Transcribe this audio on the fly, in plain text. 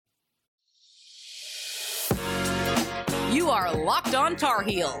are Locked On Tar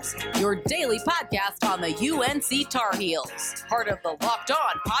Heels, your daily podcast on the UNC Tar Heels, part of the Locked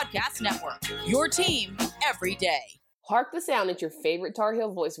On Podcast Network, your team every day. Hark the sound at your favorite Tar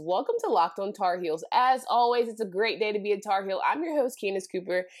Heel voice. Welcome to Locked On Tar Heels. As always, it's a great day to be a Tar Heel. I'm your host, Candace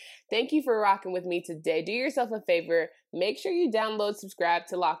Cooper. Thank you for rocking with me today. Do yourself a favor. Make sure you download, subscribe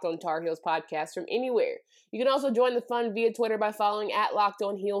to Locked On Tar Heels podcast from anywhere. You can also join the fun via Twitter by following at Locked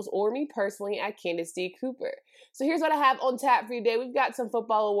On Heels or me personally at Candace D. Cooper. So here's what I have on tap for you today. We've got some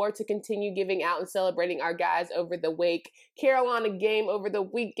football awards to continue giving out and celebrating our guys over the Wake Carolina game over the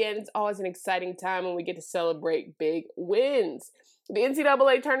weekend. It's always an exciting time when we get to celebrate big wins. The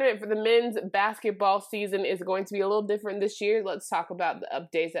NCAA tournament for the men's basketball season is going to be a little different this year. Let's talk about the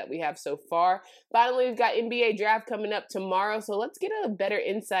updates that we have so far. Finally, we've got NBA draft coming up tomorrow, so let's get a better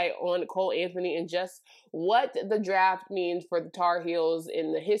insight on Cole Anthony and just what the draft means for the Tar Heels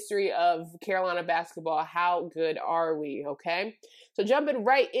in the history of Carolina basketball. How good are we, okay? So jumping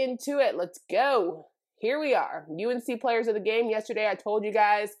right into it, let's go. Here we are, UNC players of the game. Yesterday, I told you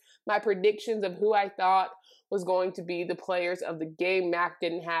guys my predictions of who I thought was going to be the players of the game. Mac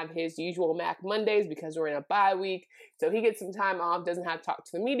didn't have his usual Mac Mondays because we're in a bye week, so he gets some time off, doesn't have to talk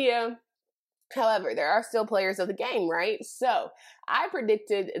to the media. However, there are still players of the game, right? So I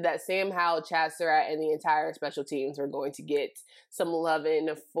predicted that Sam Howell, Chad Surratt, and the entire special teams were going to get some loving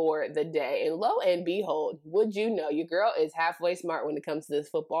for the day. And lo and behold, would you know, your girl is halfway smart when it comes to this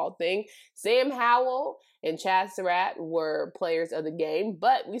football thing. Sam Howell and Chad Surratt were players of the game,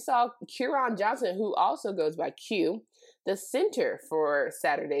 but we saw Kieran Johnson, who also goes by Q, the center for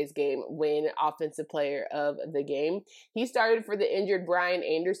Saturday's game, win Offensive Player of the Game. He started for the injured Brian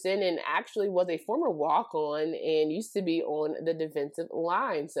Anderson and actually was a former walk-on and used to be on the defensive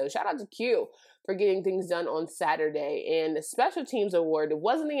line. So shout out to Q for getting things done on Saturday. And the Special Teams Award, it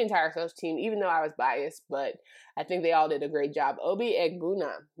wasn't the entire special team, even though I was biased, but I think they all did a great job. Obi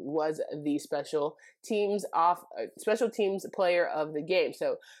Egbuna was the special teams player of the game.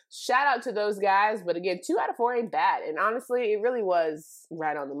 So shout out to those guys. But again, 2 out of 4 ain't bad. And honestly, it really was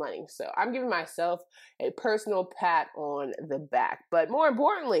right on the money. So I'm giving myself a personal pat on the back. But more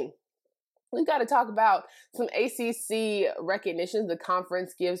importantly, we've got to talk about some ACC recognitions the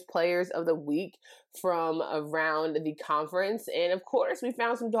conference gives players of the week from around the conference. And of course, we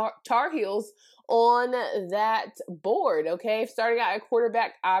found some Tar Heels on that board, okay? Starting out at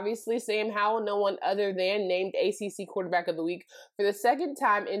quarterback, obviously, Sam Howell, no one other than named ACC Quarterback of the Week for the second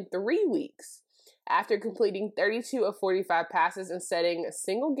time in 3 weeks. After completing 32 of 45 passes and setting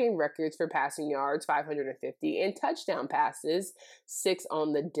single-game records for passing yards, 550, and touchdown passes, 6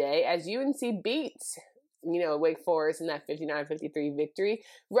 on the day, as UNC beats, Wake Forest in that 59-53 victory,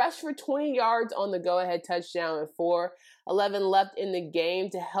 rushed for 20 yards on the go-ahead touchdown with 4:11 left in the game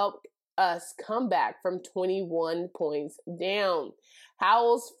to help us come back from 21 points down.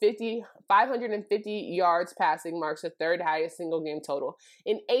 Howell's 550 yards passing marks the third highest single game total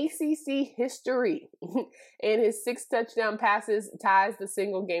in ACC history. And his 6 touchdown passes ties the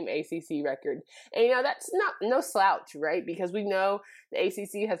single game ACC record. And that's no slouch, right? Because we know the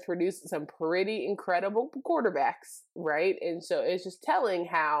ACC has produced some pretty incredible quarterbacks, right? And so it's just telling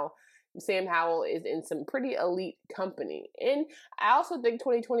how Sam Howell is in some pretty elite company. And I also think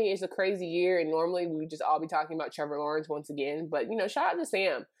 2020 is a crazy year, and normally we would just all be talking about Trevor Lawrence once again. But, shout out to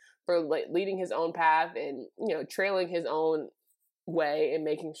Sam for leading his own path and, trailing his own way and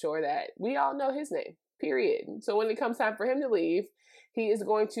making sure that we all know his name, period. So when it comes time for him to leave, he is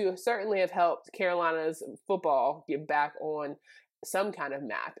going to certainly have helped Carolina's football get back on some kind of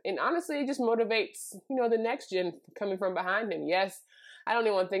map. And honestly, it just motivates, the next gen coming from behind him. Yes, I don't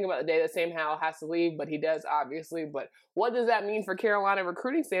even want to think about the day that Sam Howell has to leave, but he does, obviously. But what does that mean for Carolina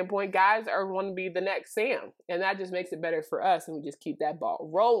recruiting standpoint? Guys want to be the next Sam, and that just makes it better for us, and we just keep that ball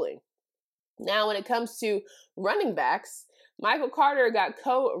rolling. Now, when it comes to running backs, Michael Carter got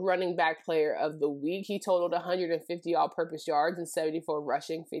co-running back player of the week. He totaled 150 all-purpose yards and 74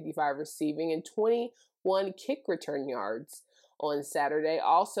 rushing, 55 receiving, and 21 kick return yards on Saturday.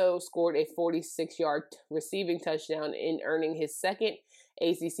 Also scored a 46-yard receiving touchdown in earning his second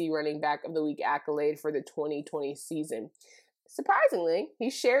ACC running back of the week accolade for the 2020 season. Surprisingly, he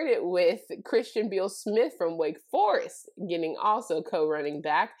shared it with Christian Beal-Smith from Wake Forest, getting also co-running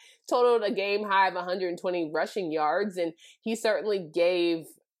back. Totaled a game high of 120 rushing yards, and he certainly gave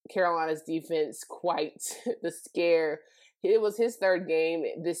Carolina's defense quite the scare. It was his third game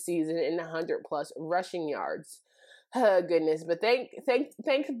this season in 100-plus rushing yards. Oh, goodness. But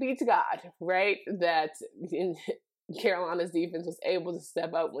thanks be to God, right, that Carolina's defense was able to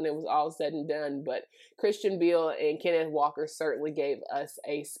step up when it was all said and done. But Christian Beal and Kenneth Walker certainly gave us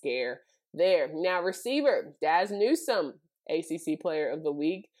a scare there. Now, receiver, Daz Newsome, ACC Player of the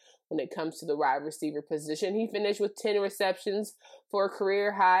Week when it comes to the wide receiver position. He finished with 10 receptions for a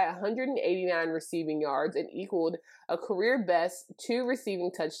career high 189 receiving yards and equaled a career best 2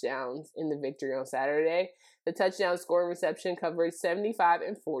 receiving touchdowns in the victory on Saturday. The touchdown scoring reception covered 75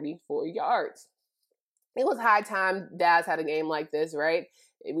 and 44 yards. It was high time Daz had a game like this, right?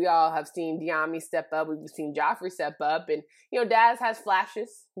 We all have seen Dyami step up. We've seen Joffrey step up. And, Daz has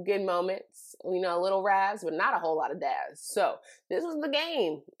flashes, good moments, a little Raz, but not a whole lot of Daz. So this was the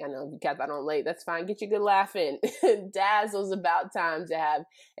game. I know if you kept that on late, that's fine. Get your good laugh in. Daz was about time to have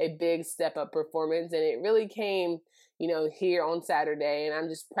a big step up performance. And it really came, here on Saturday. And I'm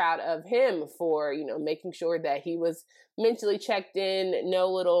just proud of him for, making sure that he was mentally checked in.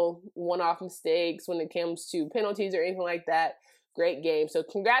 No little one-off mistakes when it comes to penalties or anything like that. Great game. So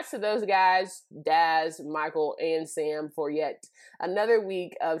congrats to those guys, Daz, Michael, and Sam, for yet another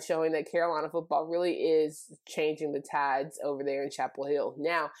week of showing that Carolina football really is changing the tides over there in Chapel Hill.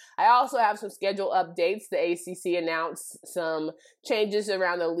 Now, I also have some schedule updates. The ACC announced some changes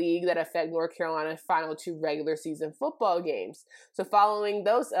around the league that affect North Carolina's final 2 regular season football games. So following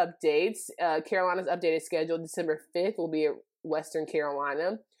those updates, Carolina's updated schedule, December 5th, will be at Western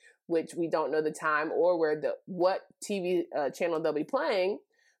Carolina, which we don't know the time or what TV channel they'll be playing,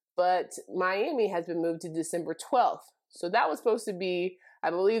 but Miami has been moved to December 12th. So that was supposed to be,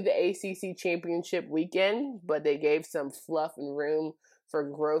 I believe, the ACC championship weekend, but they gave some fluff and room for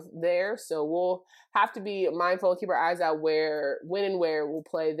growth there. So we'll have to be mindful and keep our eyes out when and where we'll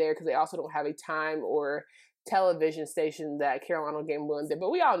play there, because they also don't have a time or television station that Carolina game will end there.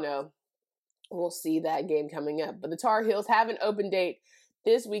 But we all know we'll see that game coming up. But the Tar Heels have an open date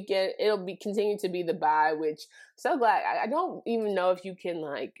this weekend. It'll continue to be the bye, which I'm so glad. I don't even know if you can,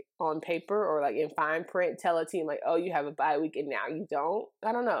 on paper or in fine print, tell a team oh, you have a bye week and now you don't.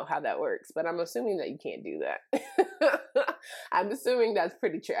 I don't know how that works, but I'm assuming that you can't do that. I'm assuming that's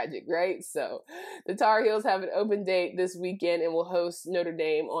pretty tragic, right? So the Tar Heels have an open date this weekend and will host Notre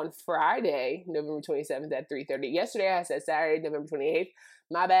Dame on Friday, November 27th at 3:30. Yesterday I said Saturday, November 28th.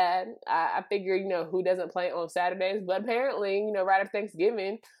 My bad. I figured, who doesn't play on Saturdays? But apparently, right after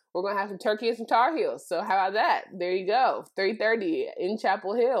Thanksgiving, we're going to have some turkey and some Tar Heels. So how about that? There you go. 3:30 in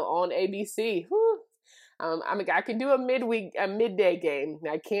Chapel Hill on ABC. Whew. I can do a midday game.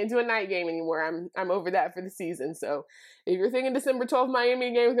 I can't do a night game anymore. I'm over that for the season. So if you're thinking December 12th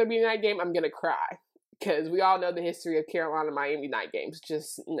Miami game is going to be a night game, I'm going to cry. Because we all know the history of Carolina-Miami night games.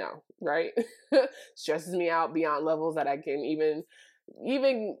 Just, no, right? Stresses me out beyond levels that I can even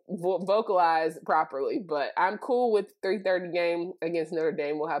vocalize properly. But I'm cool with 3:30 game against Notre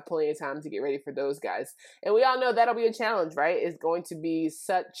Dame. We'll have plenty of time to get ready for those guys. And we all know that'll be a challenge, right? It's going to be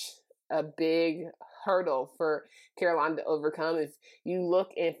such a big hurdle for Carolina to overcome. If you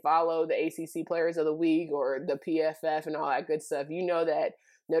look and follow the ACC Players of the Week or the PFF and all that good stuff, you know that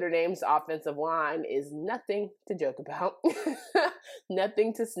Notre Dame's offensive line is nothing to joke about,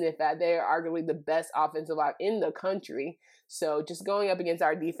 nothing to sniff at. They are arguably the best offensive line in the country. So just going up against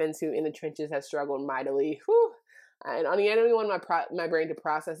our defense, who in the trenches has struggled mightily, and I don't even want my brain to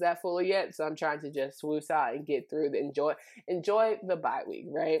process that fully yet. So I'm trying to just woosah and get through enjoy the bye week,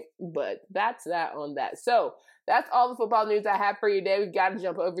 right? But that's that on that. So that's all the football news I have for you today. We've got to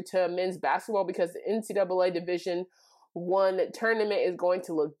jump over to men's basketball because the NCAA Division I tournament is going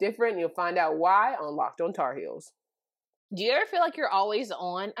to look different. You'll find out why on Locked On Tar Heels. Do you ever feel like you're always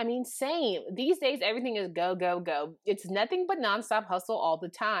on? I mean, same. These days, everything is go, go, go. It's nothing but nonstop hustle all the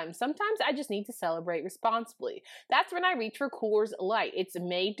time. Sometimes I just need to celebrate responsibly. That's when I reach for Coors Light. It's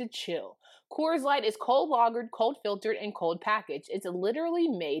made to chill. Coors Light is cold lagered, cold filtered, and cold packaged. It's literally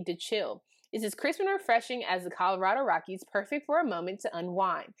made to chill. It's as crisp and refreshing as the Colorado Rockies, perfect for a moment to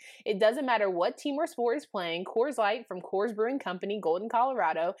unwind. It doesn't matter what team or sport is playing, Coors Light from Coors Brewing Company, Golden,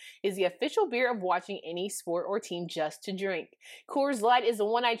 Colorado, is the official beer of watching any sport or team just to drink. Coors Light is the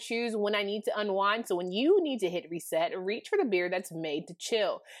one I choose when I need to unwind, so when you need to hit reset, reach for the beer that's made to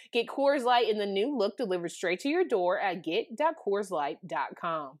chill. Get Coors Light in the new look delivered straight to your door at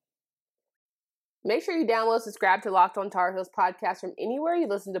get.CoorsLight.com. Make sure you download, subscribe to Locked On Tar Heels podcast from anywhere you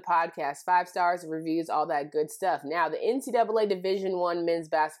listen to podcasts. 5 stars, reviews, all that good stuff. Now, the NCAA Division I Men's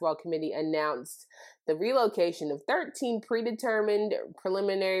Basketball Committee announced the relocation of 13 predetermined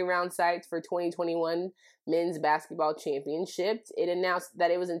preliminary round sites for 2021 Men's Basketball Championships. It announced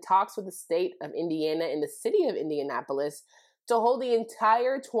that it was in talks with the state of Indiana and the city of Indianapolis to hold the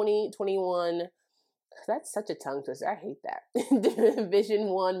entire 2021. That's such a tongue twister. I hate that.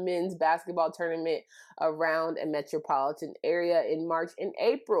 Division I men's basketball tournament around a metropolitan area in March and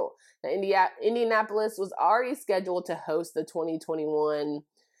April. Now, Indianapolis was already scheduled to host the 2021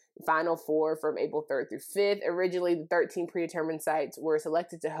 Final Four from April 3rd through 5th. Originally, the 13 predetermined sites were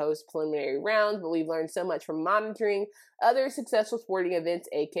selected to host preliminary rounds, but we've learned so much from monitoring other successful sporting events,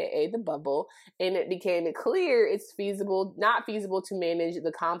 aka the bubble, and it became clear it's not feasible to manage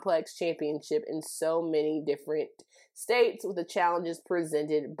the complex championship in so many different states with the challenges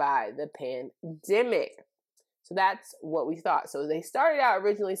presented by the pandemic. So that's what we thought. So they started out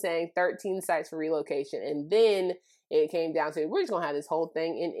originally saying 13 sites for relocation, and then it came down to, we're just going to have this whole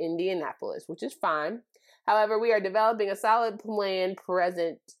thing in Indianapolis, which is fine. However, we are developing a solid plan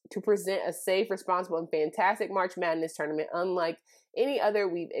to present a safe, responsible, and fantastic March Madness tournament unlike any other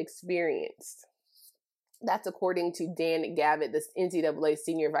we've experienced. That's according to Dan Gavitt, the NCAA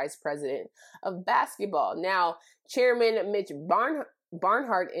Senior Vice President of Basketball. Now, Chairman Mitch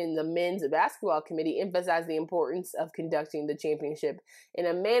Barnhart in the men's basketball committee emphasized the importance of conducting the championship in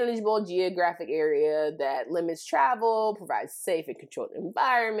a manageable geographic area that limits travel, provides safe and controlled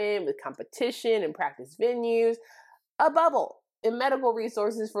environment with competition and practice venues, a bubble, and medical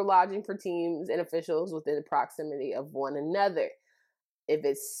resources for lodging for teams and officials within the proximity of one another. If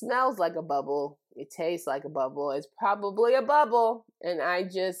it smells like a bubble, it tastes like a bubble, it's probably a bubble. And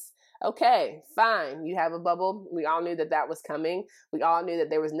okay, fine, you have a bubble. We all knew that was coming. We all knew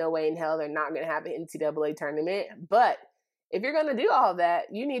that there was no way in hell they're not going to have an NCAA tournament. But if you're going to do all that,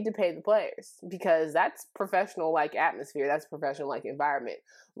 you need to pay the players because that's professional-like atmosphere. That's professional-like environment.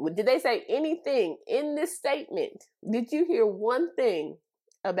 Did they say anything in this statement? Did you hear one thing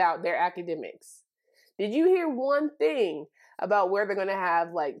about their academics? Did you hear one thing about where they're going to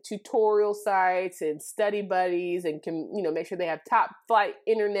have like tutorial sites and study buddies and can, make sure they have top flight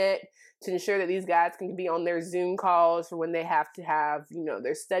internet to ensure that these guys can be on their Zoom calls for when they have to have,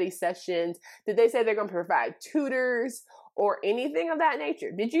 their study sessions? Did they say they're going to provide tutors or anything of that nature?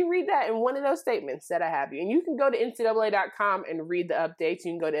 Did you read that in one of those statements that I have you? And you can go to NCAA.com and read the updates.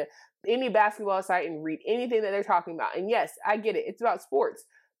 You can go to any basketball site and read anything that they're talking about. And yes, I get it. It's about sports.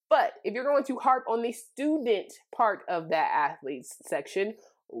 But if you're going to harp on the student part of that athletes section,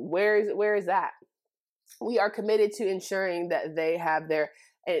 where is that? We are committed to ensuring that they have their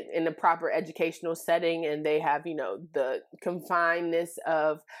in a proper educational setting and they have, the confinedness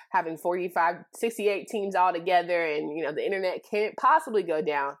of having 68 teams all together and, the internet can't possibly go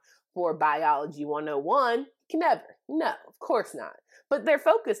down for Biology 101. Can never. No, of course not. But they're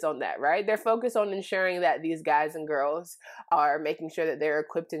focused on that, right? They're focused on ensuring that these guys and girls are making sure that they're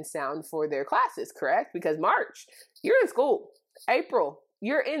equipped and sound for their classes, correct? Because March, you're in school. April,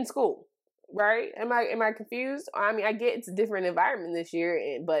 you're in school, right? Am I confused? I mean, I get it's a different environment this year,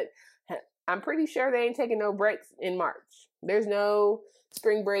 but I'm pretty sure they ain't taking no breaks in March. There's no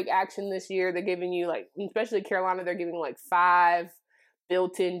spring break action this year. They're giving you especially Carolina, they're giving 5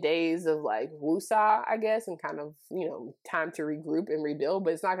 built-in days of woosah, I guess, and kind of, time to regroup and rebuild,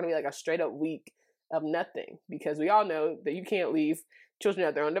 but it's not going to be a straight up week of nothing because we all know that you can't leave children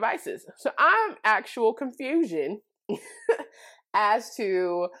at their own devices. So I'm actual confusion as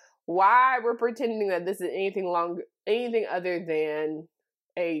to why we're pretending that this is anything other than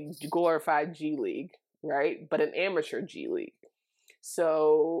a glorified G League, right? But an amateur G League.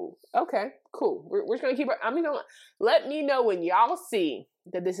 So, okay, cool. We're just going to keep it. Let me know when y'all see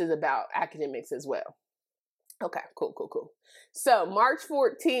that this is about academics as well. Okay, cool. So, March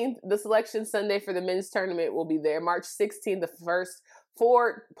 14th, the selection Sunday for the men's tournament will be there. March 16th, the first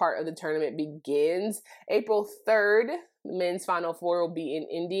part of the tournament begins. April 3rd, the men's Final Four will be in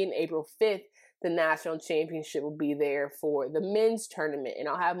Indy. And April 5th, the national championship will be there for the men's tournament. And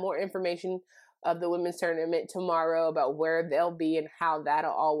I'll have more information of the women's tournament tomorrow about where they'll be and how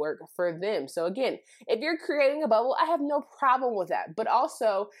that'll all work for them. So again, if you're creating a bubble, I have no problem with that. But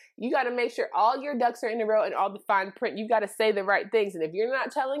also, you got to make sure all your ducks are in a row and all the fine print. You got to say the right things. And if you're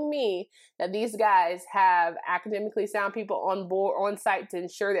not telling me that these guys have academically sound people on board, on site to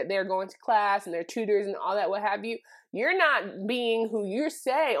ensure that they're going to class and their tutors and all that, what have you, you're not being who you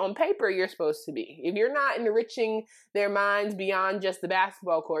say on paper you're supposed to be. If you're not enriching their minds beyond just the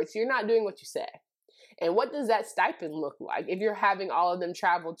basketball courts, you're not doing what you say. And what does that stipend look like if you're having all of them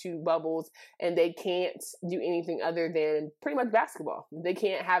travel to bubbles and they can't do anything other than pretty much basketball? They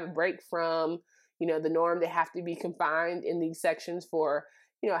can't have a break from, the norm. They have to be confined in these sections for,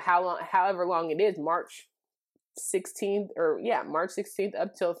 however long it is, March 16th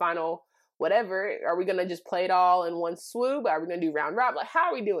up till final whatever. Are we going to just play it all in one swoop? Are we going to do round robin?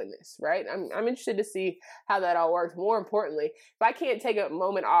 How are we doing this, right? I'm interested to see how that all works. More importantly, if I can't take a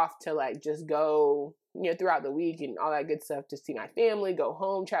moment off to just go, throughout the week and all that good stuff to see my family, go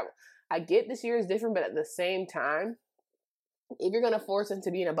home, travel. I get this year is different, but at the same time, if you're going to force them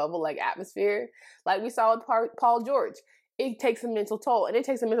to be in a bubble-like atmosphere, like we saw with Paul George, it takes a mental toll. And it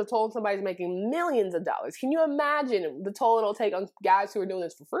takes a mental toll on somebody's making millions of dollars. Can you imagine the toll it'll take on guys who are doing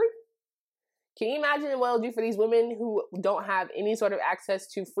this for free? Can you imagine what it'll do for these women who don't have any sort of access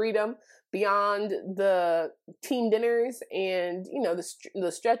to freedom beyond the team dinners and, you know,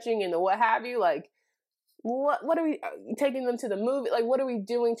 the stretching and the what have you? Like, what are we taking them to the movie? Like, what are we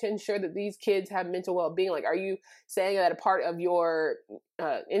doing to ensure that these kids have mental well-being? Like, are you saying that a part of your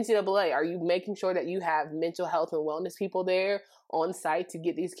NCAA, are you making sure that you have mental health and wellness people there on site to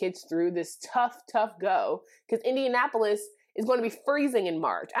get these kids through this tough go? Because Indianapolis is going to be freezing in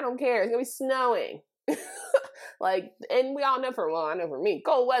March. I don't care. It's going to be snowing. Like, and we all know I know for me,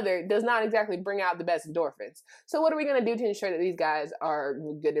 cold weather does not exactly bring out the best endorphins. So what are we going to do to ensure that these guys are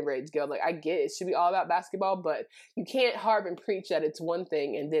good and ready to go? Like, I get it should be all about basketball, but you can't harp and preach that it's one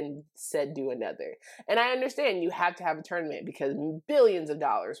thing and then do another. And I understand you have to have a tournament because billions of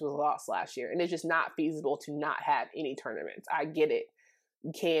dollars was lost last year, and it's just not feasible to not have any tournaments. I get it.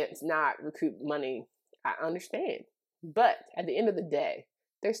 You can't not recoup money. I understand. But at the end of the day,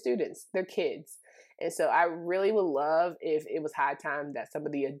 they're students, they're kids. And so I really would love if it was high time that some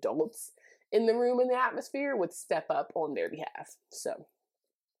of the adults in the room and the atmosphere would step up on their behalf. So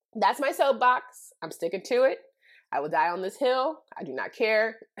that's my soapbox. I'm sticking to it. I will die on this hill. I do not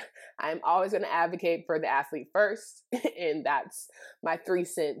care. I'm always going to advocate for the athlete first. And that's my 3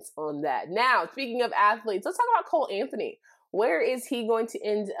 cents on that. Now, speaking of athletes, let's talk about Cole Anthony. Where is he going to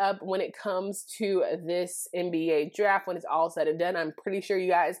end up when it comes to this NBA draft when it's all said and done? I'm pretty sure you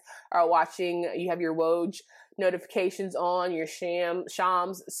guys are watching. You have your Woj notifications on, your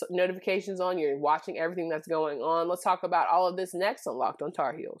Shams notifications on. You're watching everything that's going on. Let's talk about all of this next on Locked on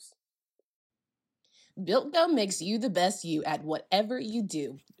Tar Heels. Built Go makes you the best you at whatever you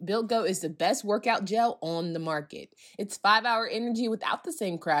do. Built Go is the best workout gel on the market. It's 5-hour energy without the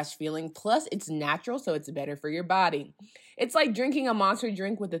same crash feeling, plus it's natural, so it's better for your body. It's like drinking a Monster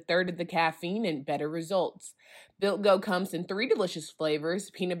drink with a third of the caffeine and better results. Built Go comes in 3 delicious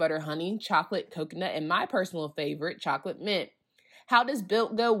flavors: peanut butter honey, chocolate coconut, and my personal favorite, chocolate mint. How does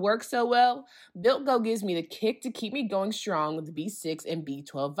Built Go work so well? Built Go gives me the kick to keep me going strong with B6 and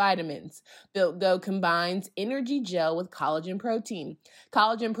B12 vitamins. Built Go combines energy gel with collagen protein.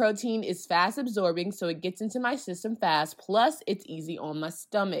 Collagen protein is fast absorbing, so it gets into my system fast, plus it's easy on my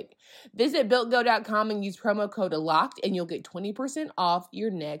stomach. Visit BuiltGo.com and use promo code LOCKED and you'll get 20% off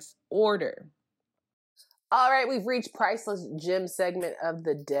your next order. All right, we've reached Priceless Gem segment of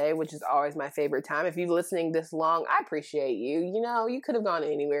the day, which is always my favorite time. If you're listening this long, I appreciate you. You know, you could have gone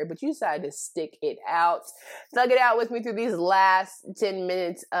anywhere, but you decided to stick it out. Thug it out with me through these last 10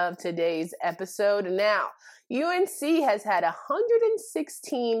 minutes of today's episode. Now, UNC has had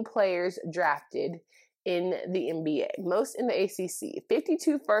 116 players drafted in the NBA, most in the ACC.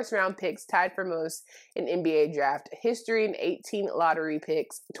 52 first-round picks, tied for most in NBA draft history, and 18 lottery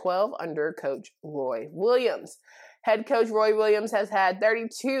picks, 12 under Coach Roy Williams. Head coach Roy Williams has had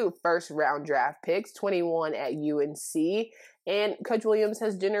 32 first-round draft picks, 21 at UNC, and Coach Williams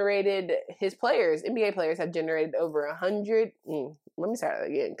has generated NBA players have generated over 100. Let me start that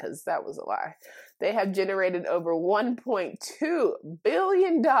again because that was a lie. They have generated over $1.2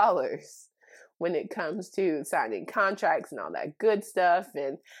 billion when it comes to signing contracts and all that good stuff.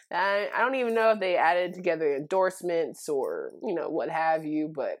 And I don't even know if they added together endorsements or, you know, what have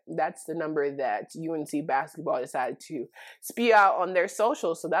you, but that's the number that UNC basketball decided to spew out on their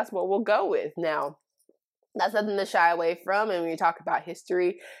socials. So that's what we'll go with. Now, that's nothing to shy away from. And when you talk about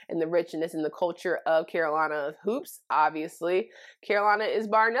history and the richness and the culture of Carolina hoops, obviously, Carolina is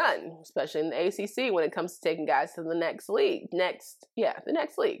bar none, especially in the ACC when it comes to taking guys to the next league. The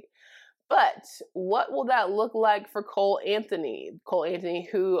next league. But what will that look like for Cole Anthony? Cole Anthony,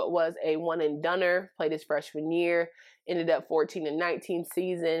 who was a one-and-doneer, played his freshman year, ended up 14-19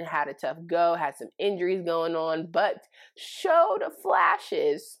 season, had a tough go, had some injuries going on, but showed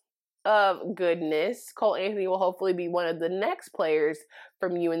flashes of goodness. Cole Anthony will hopefully be one of the next players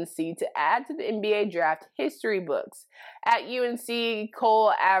from UNC to add to the NBA draft history books. At UNC,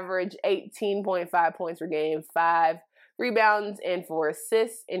 Cole averaged 18.5 points per game, 5 rebounds, and 4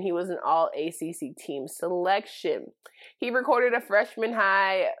 assists, and he was an all-ACC team selection. He recorded a freshman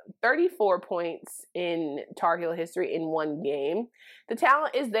high 34 points in Tar Heel history in one game. The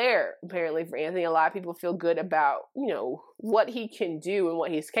talent is there, apparently, for Anthony. A lot of people feel good about, you know, what he can do and what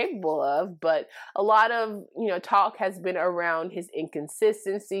he's capable of, but a lot of, you know, talk has been around his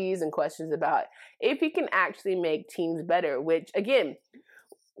inconsistencies and questions about if he can actually make teams better, which, again,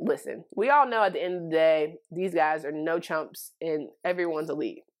 listen, we all know at the end of the day, these guys are no chumps and everyone's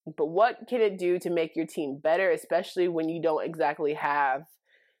elite. But what can it do to make your team better, especially when you don't exactly have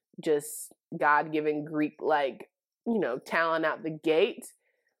just God-given Greek-like talent out the gate.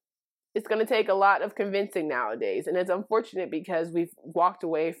 It's going to take a lot of convincing nowadays. And it's unfortunate because we've walked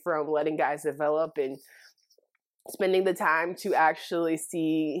away from letting guys develop and spending the time to actually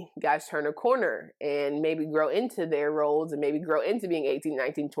see guys turn a corner and maybe grow into their roles and maybe grow into being 18,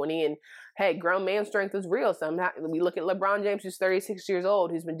 19, 20. And hey, grown man strength is real. We look at LeBron James, who's 36 years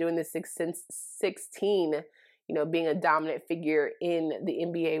old, who's been doing this since 16, being a dominant figure in the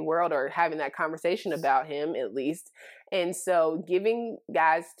NBA world, or having that conversation about him at least. And so giving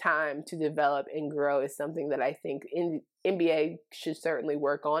guys time to develop and grow is something that I think NBA should certainly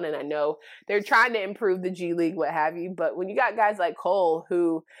work on. And I know they're trying to improve the G League, what have you. But when you got guys like Cole,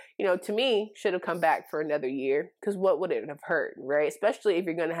 who, to me, should have come back for another year, because what would it have hurt, right? Especially if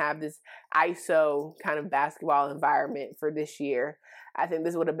you're going to have this ISO kind of basketball environment for this year. I think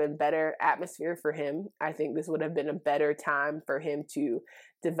this would have been better atmosphere for him. I think this would have been a better time for him to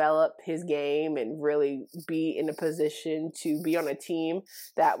develop his game and really be in a position to be on a team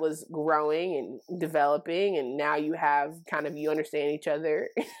that was growing and developing. And now you understand each other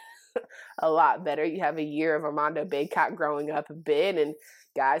a lot better. You have a year of Armando Bacot growing up a bit, and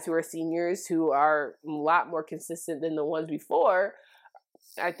guys who are seniors who are a lot more consistent than the ones before.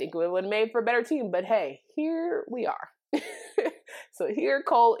 I think it would have made for a better team. But hey, here we are. So here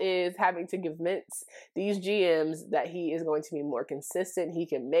Cole is having to convince these GMs that he is going to be more consistent. He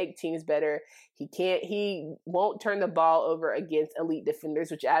can make teams better. He won't turn the ball over against elite defenders,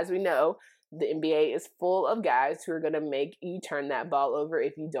 which, as we know, the NBA is full of guys who are going to make you turn that ball over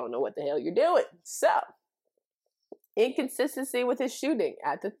if you don't know what the hell you're doing. So inconsistency with his shooting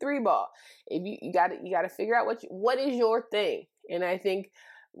at the three ball. If you got to figure out what is your thing. And I think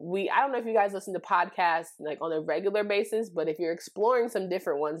I don't know if you guys listen to podcasts like on a regular basis, but if you're exploring some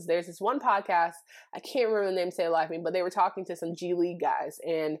different ones, there's this one podcast, I can't remember the name, say it like me, but they were talking to some G League guys,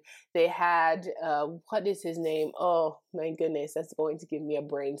 and they had, what is his name? Oh my goodness, that's going to give me a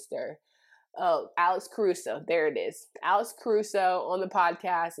brain stir. Oh, Alex Caruso. There it is. Alex Caruso on the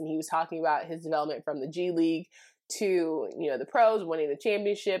podcast, and he was talking about his development from the G League to, the pros, winning the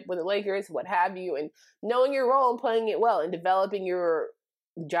championship with the Lakers, what have you, and knowing your role and playing it well and developing your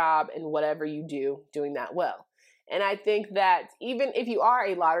job and whatever you do, doing that well. And I think that even if you are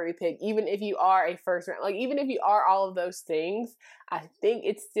a lottery pick, even if you are a first round, even if you are all of those things, I think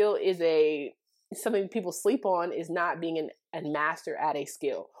it still is something people sleep on, is not being a master at a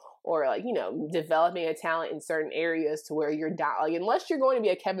skill, or developing a talent in certain areas to where you're unless you're going to be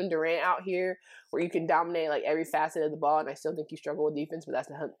a Kevin Durant out here where you can dominate every facet of the ball. And I still think you struggle with defense, but that's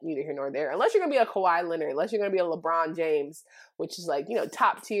neither here nor there. Unless you're going to be a Kawhi Leonard, unless you're going to be a LeBron James, which is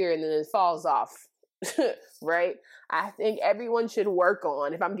top tier, and then it falls off. Right? I think everyone should work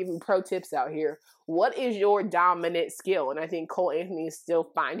on, if I'm giving pro tips out here, what is your dominant skill? And I think Cole Anthony is still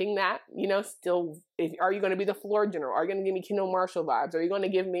finding that, are you going to be the floor general? Are you going to give me Kendall Marshall vibes? Are you going to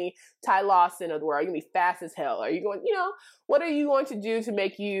give me Ty Lawson of the world? Are you going to be fast as hell? Are you going, what are you going to do to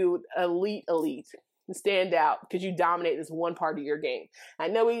make you elite, stand out because you dominate this one part of your game? I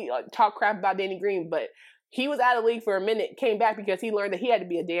know we talk crap about Danny Green, but he was out of the league for a minute, came back because he learned that he had to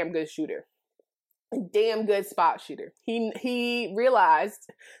be a damn good shooter. A damn good spot shooter. He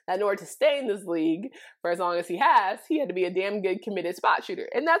realized that in order to stay in this league for as long as he had to be a damn good committed spot shooter.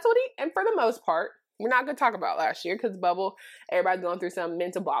 And that's what and for the most part, we're not going to talk about last year because bubble, everybody's going through some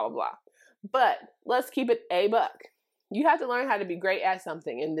mental blah, blah, blah. But let's keep it a buck. You have to learn how to be great at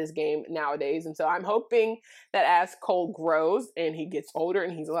something in this game nowadays. And so I'm hoping that as Cole grows and he gets older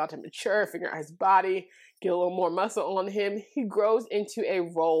and he's allowed to mature, figure out his body, get a little more muscle on him, he grows into a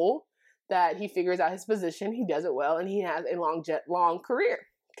role that he figures out his position, he does it well, and he has a long career.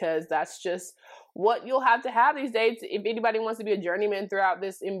 Because that's just what you'll have to have these days. If anybody wants to be a journeyman throughout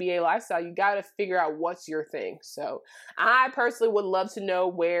this NBA lifestyle, you got to figure out what's your thing. So I personally would love to know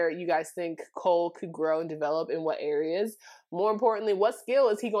where you guys think Cole could grow and develop, in what areas. More importantly, what skill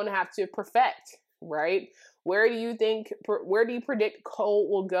is he going to have to perfect, right? Where do you predict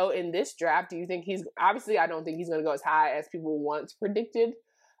Cole will go in this draft? Do you think obviously I don't think he's going to go as high as people once predicted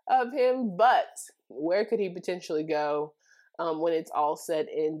of him, but where could he potentially go when it's all said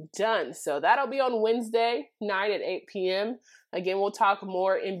and done? So that'll be on Wednesday night at 8 p.m. Again, we'll talk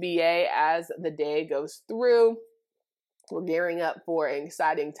more NBA as the day goes through. We're gearing up for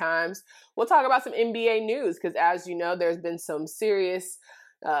exciting times. We'll talk about some NBA news because, as you know, there's been some serious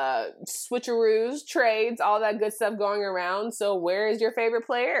switcheroos, trades, all that good stuff going around. So where is your favorite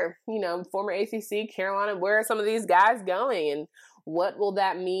player? Former ACC, Carolina, where are some of these guys going? And what will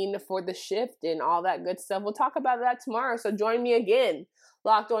that mean for the shift and all that good stuff? We'll talk about that tomorrow. So join me again,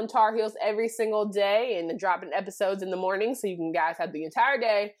 Locked On Tar Heels, every single day, and dropping episodes in the morning so you can guys have the entire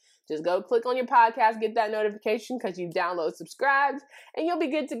day Just go click on your podcast, get that notification because you download, subscribed, and you'll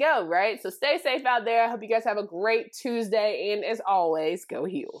be good to go, right? So stay safe out there. I hope you guys have a great Tuesday. And as always, go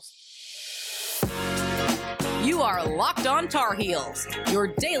Heels. You are Locked On Tar Heels, your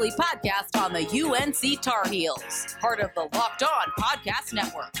daily podcast on the UNC Tar Heels, part of the Locked On Podcast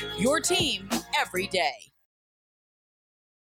Network, your team every day.